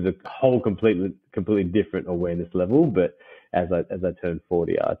 30 was a whole completely different awareness level. But as I turned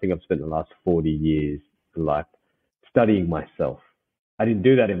 40, I think I've spent the last 40 years like studying myself. I didn't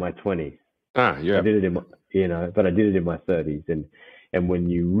do that in my 20s. Yeah. I did it in my, but I did it in my 30s. And when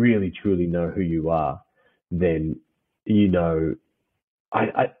you really truly know who you are, then it's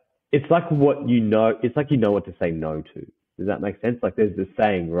like it's like you know what to say no to. Does that make sense? Like there's this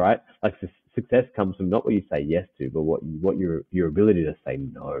saying, right? Like success comes from not what you say yes to, but what your ability to say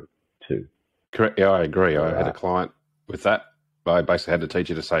no to. Correct. Yeah, I agree. I had a client with that. I basically had to teach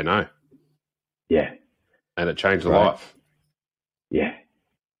you to say no. Yeah. And it changed the life. Yeah.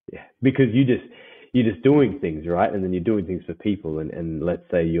 Yeah. Because you're just doing things, right? And then you're doing things for people. And let's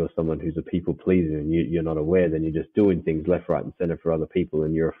say you're someone who's a people pleaser and you're not aware, then you're just doing things left, right, and center for other people,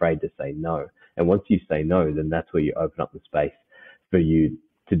 and you're afraid to say no. And once you say no, then that's where you open up the space for you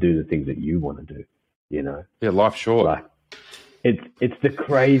to do the things that you want to do, Yeah, life's short. Like, it's the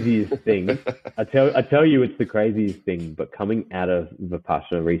craziest thing. I tell you, it's the craziest thing. But coming out of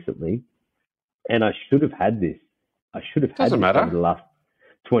Vipassana recently, and I should have had this. Over the last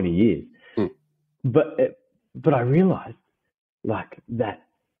 20 years. But I realized like that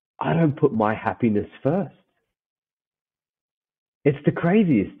I don't put my happiness first. It's the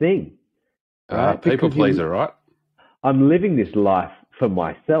craziest thing. Right? People pleaser, right? I'm living this life for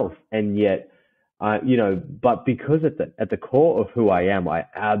myself, and yet, but because at the core of who I am, I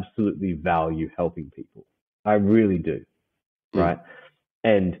absolutely value helping people. I really do, right?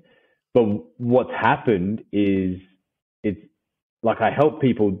 But what's happened is it's like I help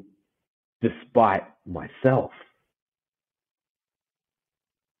people despite myself,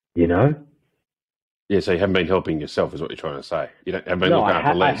 Yeah, so you haven't been helping yourself, is what you're trying to say. You haven't been looking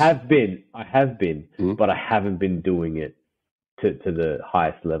after Les. I have been, but I haven't been doing it to the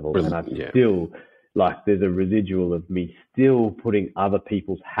highest level. And I'm still, like, there's a residual of me still putting other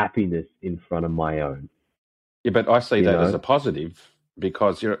people's happiness in front of my own. Yeah, but I see that as a positive,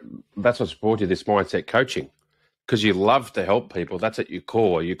 because that's what's brought you this mindset coaching, because you love to help people. That's at your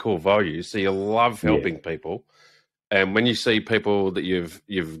core values. So you love helping people. And when you see people that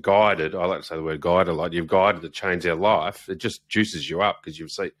you've guided, I like to say the word guided, like you've guided to change their life, it just juices you up, because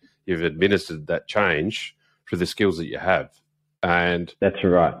you've administered that change through the skills that you have. And that's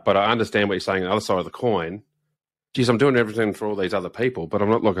right. But I understand what you're saying on the other side of the coin. Geez, I'm doing everything for all these other people, but I'm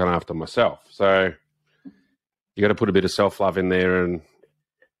not looking after myself. So you got to put a bit of self-love in there, and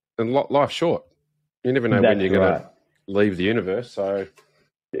life's short. You never know when you're going to leave the universe. So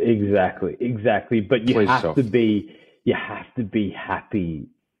exactly. But you have to be happy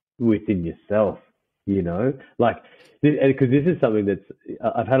within yourself. Like, because this is something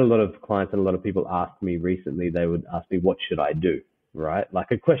I've had a lot of clients and a lot of people ask me recently. They would ask me, what should I do? Right?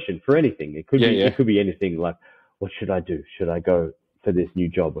 Like a question for anything. It could be anything like, what should I do? Should I go for this new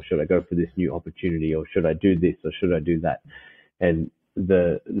job, or should I go for this new opportunity, or should I do this, or should I do that? And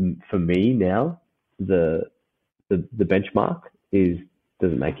for me now, the benchmark is,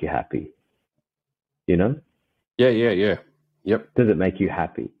 does it make you happy? Yeah. Yep. Does it make you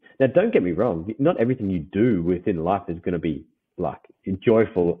happy? Now, don't get me wrong. Not everything you do within life is going to be like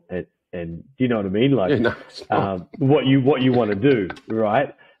joyful and do you know what I mean? Like what you want to do,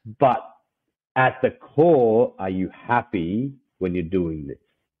 right? But at the core, are you happy when you're doing this?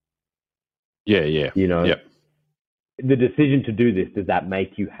 Yeah. Yep. The decision to do this, does that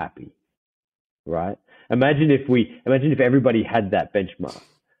make you happy? Right? Imagine if everybody had that benchmark.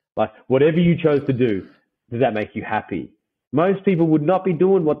 Like, whatever you chose to do, does that make you happy? Most people would not be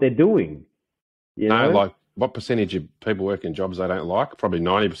doing what they're doing. No, like, what percentage of people work in jobs they don't like? Probably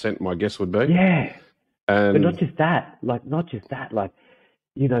 90%, my guess would be. Yeah. But not just that. Like,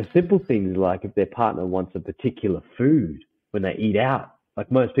 simple things like if their partner wants a particular food when they eat out.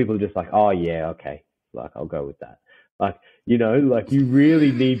 Like, most people are just like, oh, yeah, okay. Like, I'll go with that. Like, like you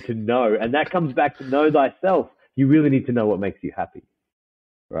really need to know. And that comes back to know thyself. You really need to know what makes you happy,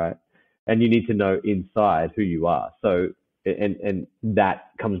 right? And you need to know inside who you are. So, and that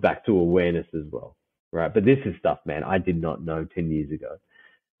comes back to awareness as well, right? But this is stuff, man, I did not know 10 years ago,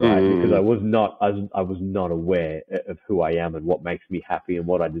 right? Because I was not aware of who I am and what makes me happy and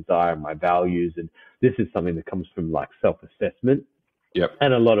what I desire and my values. And this is something that comes from like self-assessment,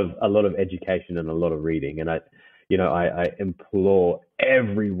 and a lot of education and a lot of reading. And I implore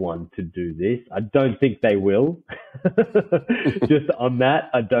everyone to do this. I don't think they will. Just on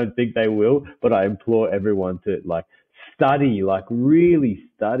that, I don't think they will. But I implore everyone to really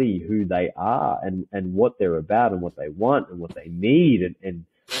study who they are and what they're about and what they want and what they need. And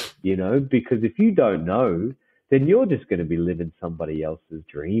because if you don't know, then you're just going to be living somebody else's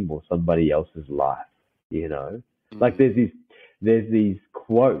dream or somebody else's life, Like there's these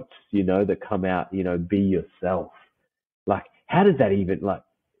quotes, that come out, be yourself. Like, how does that even, like,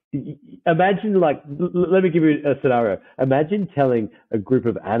 imagine, like, let me give you a scenario. Imagine telling a group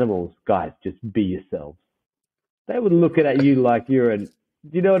of animals, guys, just be yourselves. They would look at you like you're do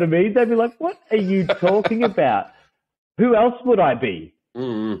you know what I mean? They'd be like, what are you talking about? Who else would I be?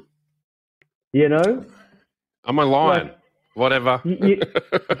 Mm. I'm a lion. Like, whatever. Do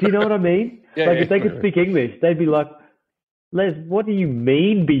you know what I mean? If they could speak English, they'd be like, Les, what do you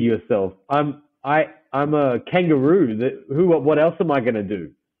mean be yourself? I'm a kangaroo. What else am I going to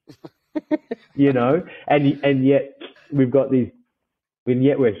do? And yet we've got these, and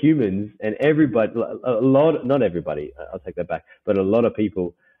yet we're humans, and everybody, not everybody, I'll take that back, but a lot of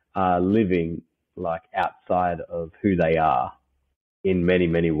people are living like outside of who they are in many,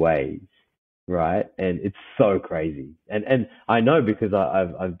 many ways, right? And it's so crazy. And I know because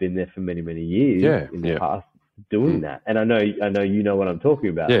I've been there for many, many years in the past doing that. And I know you know what I'm talking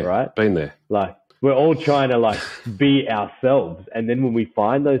about, right? Been there. Like, we're all trying to like be ourselves. And then when we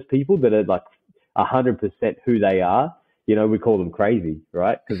find those people that are like 100% who they are, we call them crazy,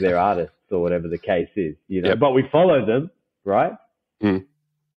 right? Because they're artists or whatever the case is, but we follow them, right?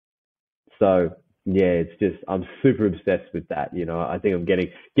 So yeah, it's just, I'm super obsessed with that. I think I'm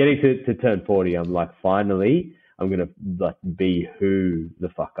getting to turn 40. I'm like, finally, I'm going to like be who the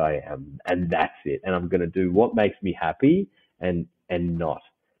fuck I am. And that's it. And I'm going to do what makes me happy and not.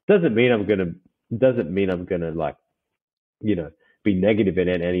 Doesn't mean I'm going to like, be negative in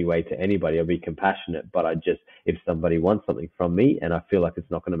any way to anybody. I'll be compassionate, but if somebody wants something from me and I feel like it's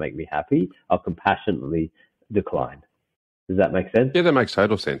not going to make me happy, I'll compassionately decline. Does that make sense? Yeah, that makes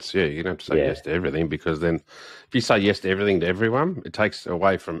total sense. Yeah, you don't have to say yes to everything, because then if you say yes to everything to everyone, it takes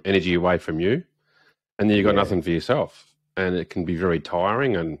energy away from you, and then you've got nothing for yourself. And it can be very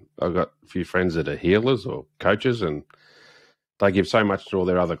tiring. And I've got a few friends that are healers or coaches, and they give so much to all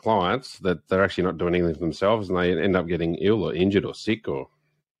their other clients that they're actually not doing anything for themselves, and they end up getting ill or injured or sick, or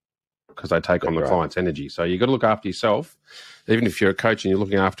because they take on the client's energy. So you've got to look after yourself. Even if you're a coach and you're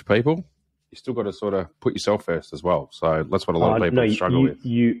looking after people, you still got to sort of put yourself first as well. So that's what a lot of people struggle with.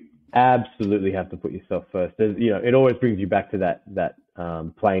 You absolutely have to put yourself first. It always brings you back to that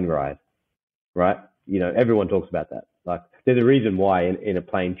plane ride, right? Everyone talks about that. Like, there's a reason why in a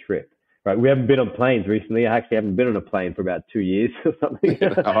plane trip, right? We haven't been on planes recently. I actually haven't been on a plane for about 2 years or something.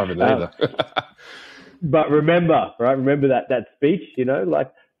 I haven't either. But remember that speech,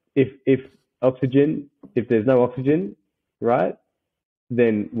 like if there's no oxygen, right?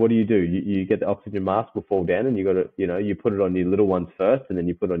 Then what do? You get the oxygen mask will fall down, and you got to, you put it on your little ones first, and then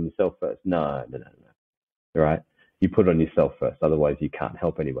you put it on yourself first. No. right? You put on yourself first. Otherwise, you can't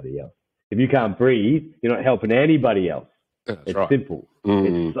help anybody else. If you can't breathe, you're not helping anybody else. That's It's right. simple.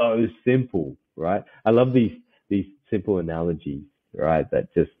 It's so simple, right? I love these simple analogies, right?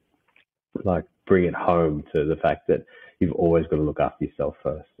 That just like bring it home to the fact that you've always got to look after yourself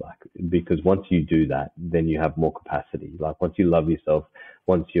first. Like, because once you do that, then you have more capacity. Like once you love yourself,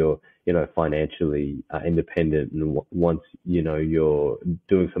 once you're, financially independent, and once, you're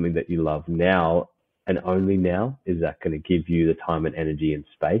doing something that you love now and only now, is that going to give you the time and energy and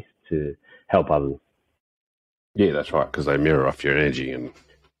space to help others. Yeah, that's right, because they mirror off your energy and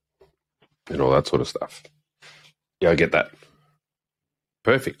all that sort of stuff. Yeah, I get that.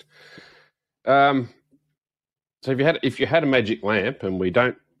 Perfect. So if you had a magic lamp, and we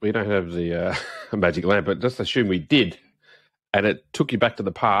don't have the a magic lamp, but just assume we did, and it took you back to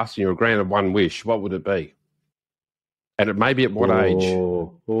the past, and you were granted one wish, what would it be? And it may be at what age?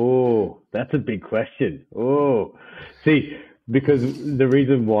 Oh, that's a big question. Oh, see, because the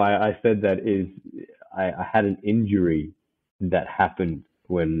reason why I said that is I had an injury that happened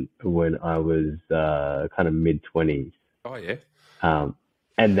when I was kind of mid-20s. Oh, yeah.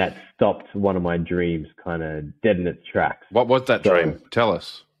 And that stopped one of my dreams kind of dead in its tracks. What was that dream? Tell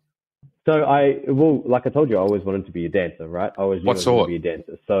us. So like I told you, I always wanted to be a dancer, right? I always knew I was going to be a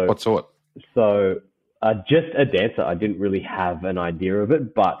dancer. So what sort? So just a dancer. I didn't really have an idea of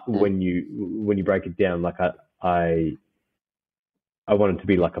it, but when you break it down, like I wanted to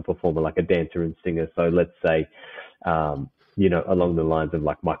be like a performer, like a dancer and singer. So let's say, along the lines of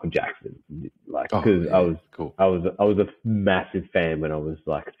like Michael Jackson, like, because I was a massive fan when I was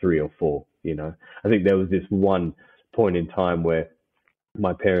like 3 or 4. I think there was this one point in time where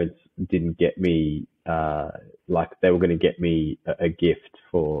my parents didn't get me, like they were going to get me a gift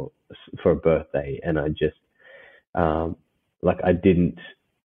for a birthday, and I just, I didn't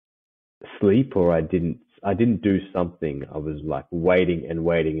sleep, or I didn't do something. I was like waiting and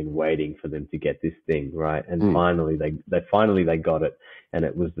waiting and waiting for them to get this thing, right? And finally they got it, and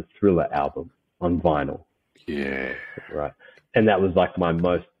it was the Thriller album on vinyl. Yeah. Right. And that was like my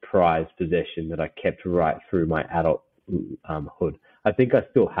most prized possession that I kept right through my adult hood. I think I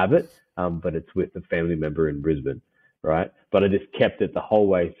still have it, but it's with a family member in Brisbane, right? But I just kept it the whole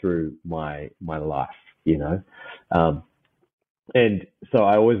way through my life, and so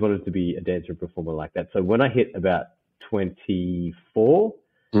I always wanted to be a dancer and performer like that. So when I hit about 24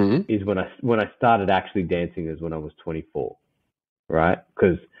 is when I started actually dancing, is when I was 24, right?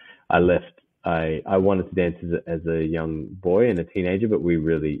 Because I wanted to dance as a young boy and a teenager, but we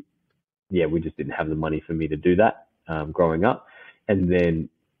just didn't have the money for me to do that growing up. And then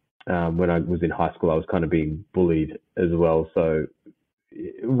when I was in high school, I was kind of being bullied as well. So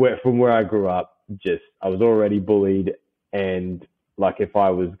from where I grew up, I was already bullied. And like, if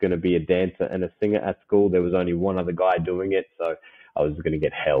I was going to be a dancer and a singer at school, there was only one other guy doing it. So I was going to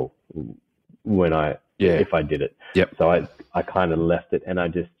get hell if I did it. Yep. So I kind of left it, and I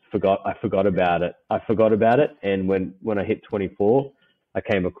forgot about it. And when I hit 24, I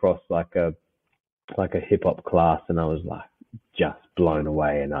came across like a hip hop class, and I was like just blown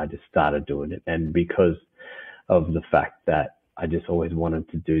away, and I just started doing it. And because of the fact that I just always wanted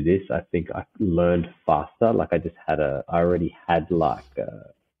to do this, I think I learned faster. Like I already had like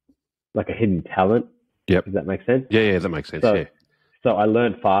a hidden talent. Yep. Does that make sense? Yeah, that makes sense. So I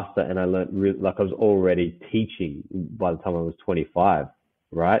learned faster, and I learned like I was already teaching by the time I was 25,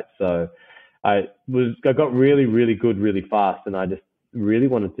 right? So I got really, really good really fast, and I just really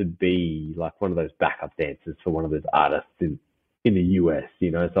wanted to be like one of those backup dancers for one of those artists in the US,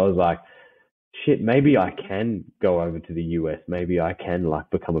 So I was like, shit, maybe I can go over to the US. Maybe I can like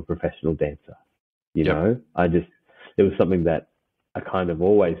become a professional dancer. It was something that I kind of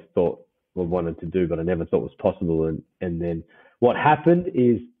always thought I wanted to do, but I never thought was possible. And then what happened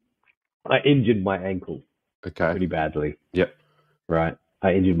is I injured my ankle pretty badly. Yep. Right.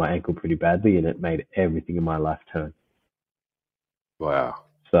 I injured my ankle pretty badly, and it made everything in my life turn. Wow.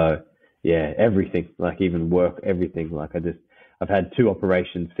 So yeah, everything, like even work, everything. Like I've had 2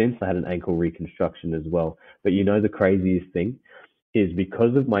 operations since. I had an ankle reconstruction as well. But the craziest thing is,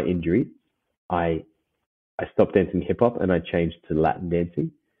 because of my injury, I stopped dancing hip hop and I changed to Latin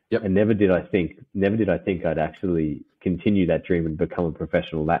dancing. Yep. And never did I think I'd actually continue that dream and become a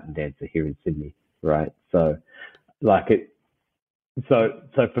professional Latin dancer here in Sydney, right? So so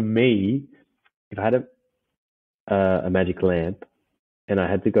for me, if I had a magic lamp and I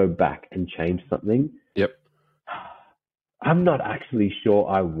had to go back and change something, yep, I'm not actually sure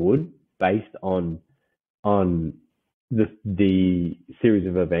I would, based on the series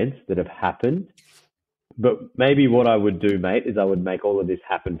of events that have happened. But maybe what I would do, mate, is I would make all of this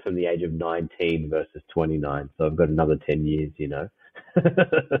happen from the age of 19 versus 29. So I've got another 10 years, you know.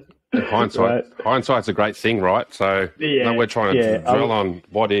 Hindsight's a great thing, right? So no, we're trying to dwell on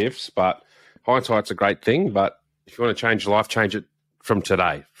what ifs, but hindsight's a great thing. But if you want to change your life, change it from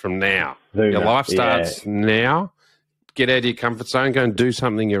today, from now. Your life starts now. Get out of your comfort zone. Go and do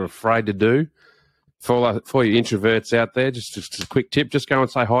something you're afraid to do. For you introverts out there, just a quick tip: just go and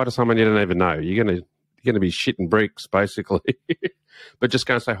say hi to someone you don't even know. You're gonna be shitting bricks, basically. But just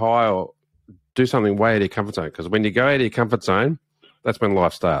go and say hi or do something way out of your comfort zone. Because when you go out of your comfort zone, that's when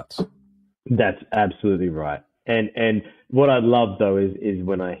life starts. That's absolutely right. And what I love though is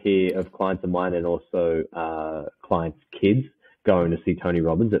when I hear of clients of mine and also clients' kids going to see Tony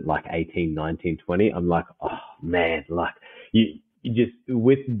Robbins at like 18, 19, 20. I'm like, oh man, like you just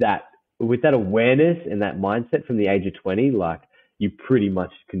with that awareness and that mindset from the age of 20, like you pretty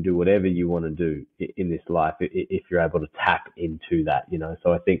much can do whatever you want to do in this life if you're able to tap into that, you know.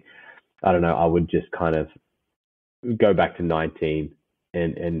 So I think, I don't know, I would just kind of go back to 19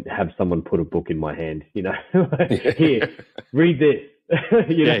 and have someone put a book in my hand, you know. Here, read this.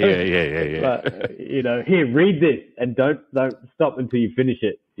 You know? Yeah. But, you know, here, read this, and don't stop until you finish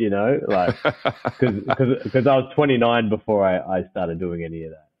it, you know, like because I was 29 before I started doing any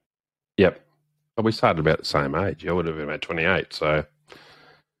of that. Yep. Well, we started about the same age. I would have been about 28, so.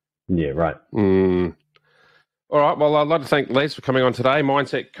 Yeah, right. All right. Well, I'd like to thank Les for coming on today,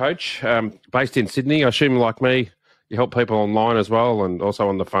 Mindset Coach, based in Sydney. I assume, like me, you help people online as well and also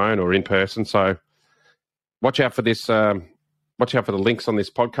on the phone or in person. So watch out for this. Watch out for the links on this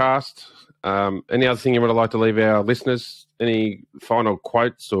podcast. Any other thing you would like to leave our listeners? Any final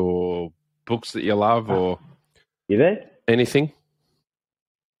quotes or books that you love or you there? Anything?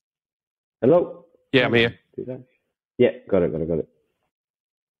 Hello? Yeah, I'm here. Yeah, got it.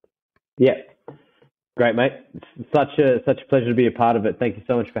 Yeah. Great, mate. It's such a pleasure to be a part of it. Thank you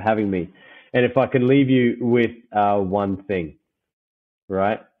so much for having me. And if I can leave you with one thing,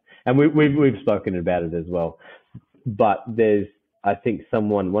 right? And we've spoken about it as well. But there's, I think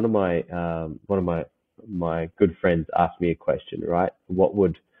one of my good friends asked me a question, right? What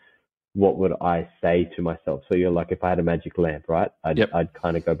would I say to myself? So you're like, if I had a magic lamp, right? I'd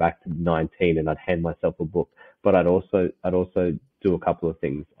kind of go back to 19 and I'd hand myself a book. But I'd also do a couple of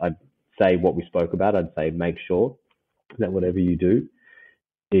things. I'd say what we spoke about. I'd say make sure that whatever you do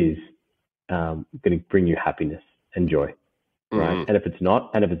is going to bring you happiness and joy, right? Mm-hmm. And if it's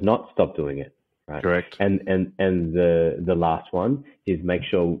not, stop doing it. Right. Correct. And the last one is make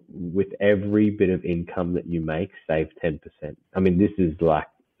sure with every bit of income that you make, save 10%. I mean, this is like,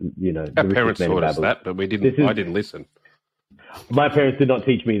 you know, our parents taught us that, but I didn't listen. My parents did not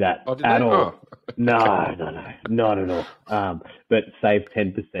teach me that at all. Oh. No, not at all. But save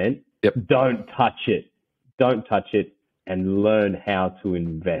 10%. Yep. Don't touch it, and learn how to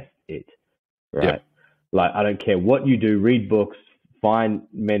invest it. Right. Yep. Like, I don't care what you do, read books, find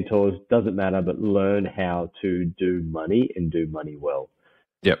mentors, doesn't matter, but learn how to do money and do money well.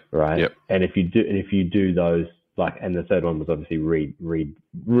 Yep. Right. Yep. And if you do those, like, and the third one was obviously read.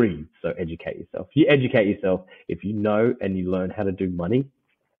 So educate yourself. You educate yourself if you know and you learn how to do money,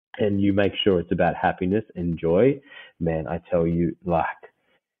 and you make sure it's about happiness and joy. Man, I tell you, like,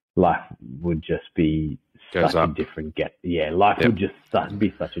 life would just be such a different game. Yeah, life would just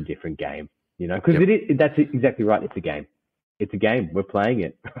be such a different game. You know, because that's exactly right. It's a game. It's a game. We're playing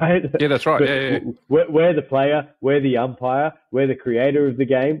it, right? Yeah, that's right. Yeah. We're the player. We're the umpire. We're the creator of the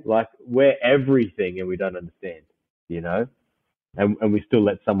game. Like, we're everything, and we don't understand, you know? And we still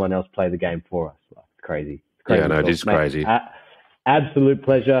let someone else play the game for us. Like, it's crazy. It's crazy. Yeah, no, it is crazy. Absolute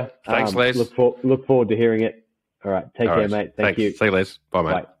pleasure. Thanks, Les. Look forward to hearing it. All right. Take care, mate. Thank you. See you, Les. Bye,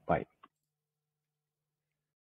 mate. Bye.